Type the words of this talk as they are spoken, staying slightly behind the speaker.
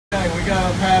got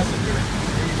a passenger.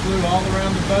 He flew all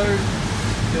around the boat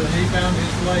till he found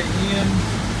his way in,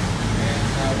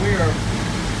 and we are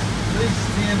at least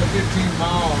 10 to 15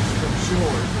 miles from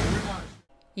shore. We're not...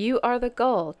 You are the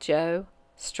gull, Joe,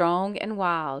 strong and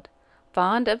wild,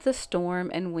 fond of the storm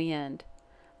and wind,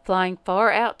 flying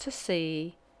far out to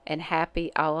sea and happy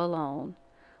all alone.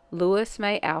 Louis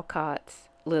May Alcott's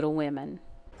Little Women.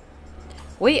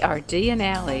 We are Dee and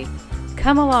Allie.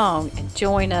 Come along and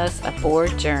join us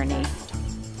aboard Journey.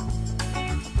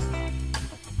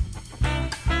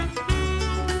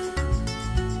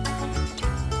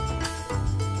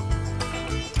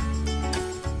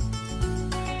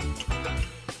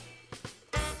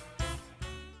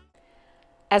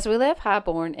 As we left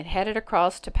Highborne and headed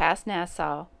across to past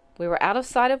Nassau, we were out of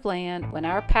sight of land when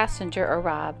our passenger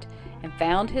arrived and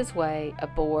found his way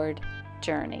aboard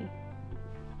Journey.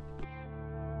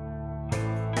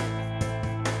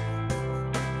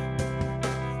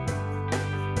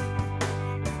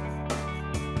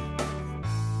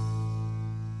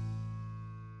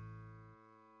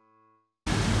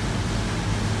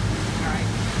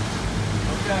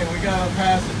 Okay, we got a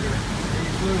passenger. He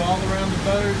flew all around the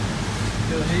boat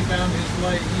till he found his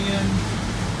way in,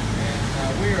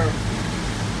 and we are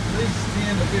at least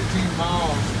 10 to 15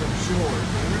 miles from shore.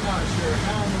 So we're not sure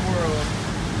how in the world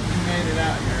he made it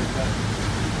out here, but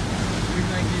we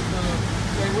think he's going to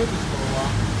stay with us for a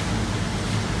while.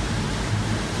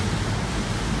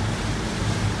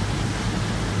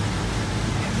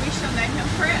 And we shall name him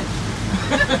Fred.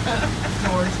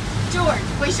 George. George.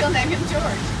 We shall name him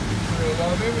George. We'll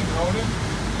love him and hold him.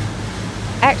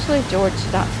 Actually, George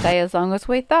did not stay as long as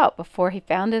we thought before he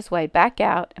found his way back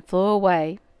out and flew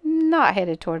away, not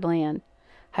headed toward land.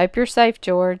 Hope you're safe,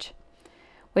 George.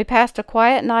 We passed a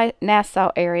quiet Nassau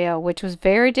area, which was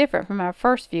very different from our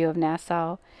first view of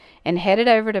Nassau, and headed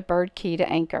over to Bird Key to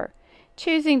anchor,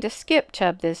 choosing to skip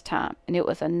Chubb this time, and it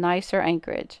was a nicer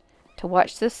anchorage to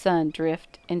watch the sun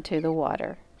drift into the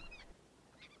water.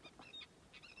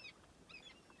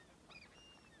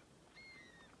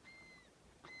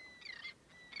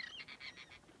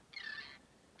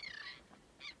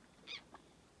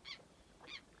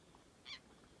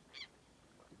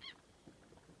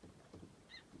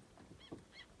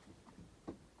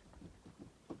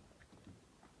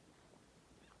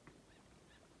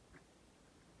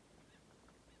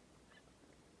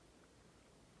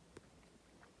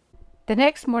 The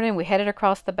next morning we headed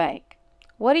across the bank.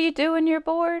 What do you do when you're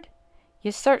bored?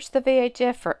 You search the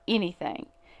VHF for anything,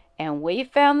 and we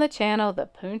found the channel the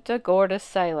Punta Gorda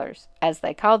sailors, as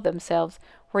they called themselves,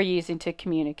 were using to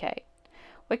communicate.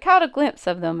 We caught a glimpse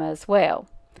of them as well,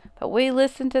 but we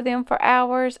listened to them for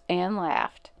hours and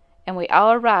laughed, and we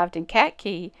all arrived in Cat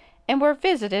Cay and were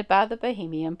visited by the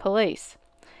Bohemian police.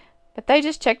 But they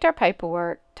just checked our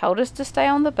paperwork, told us to stay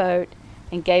on the boat,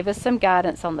 and gave us some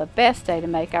guidance on the best day to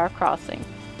make our crossing.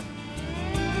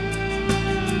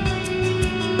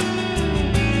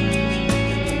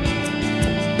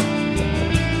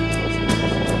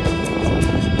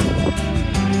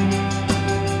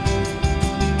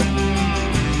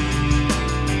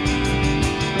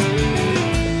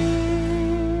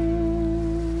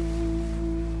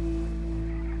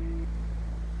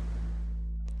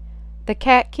 The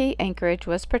Cat Cay anchorage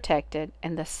was protected,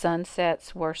 and the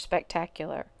sunsets were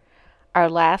spectacular. Our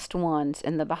last ones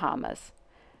in the Bahamas.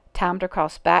 Time to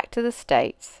cross back to the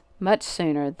States much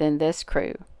sooner than this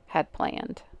crew had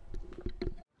planned.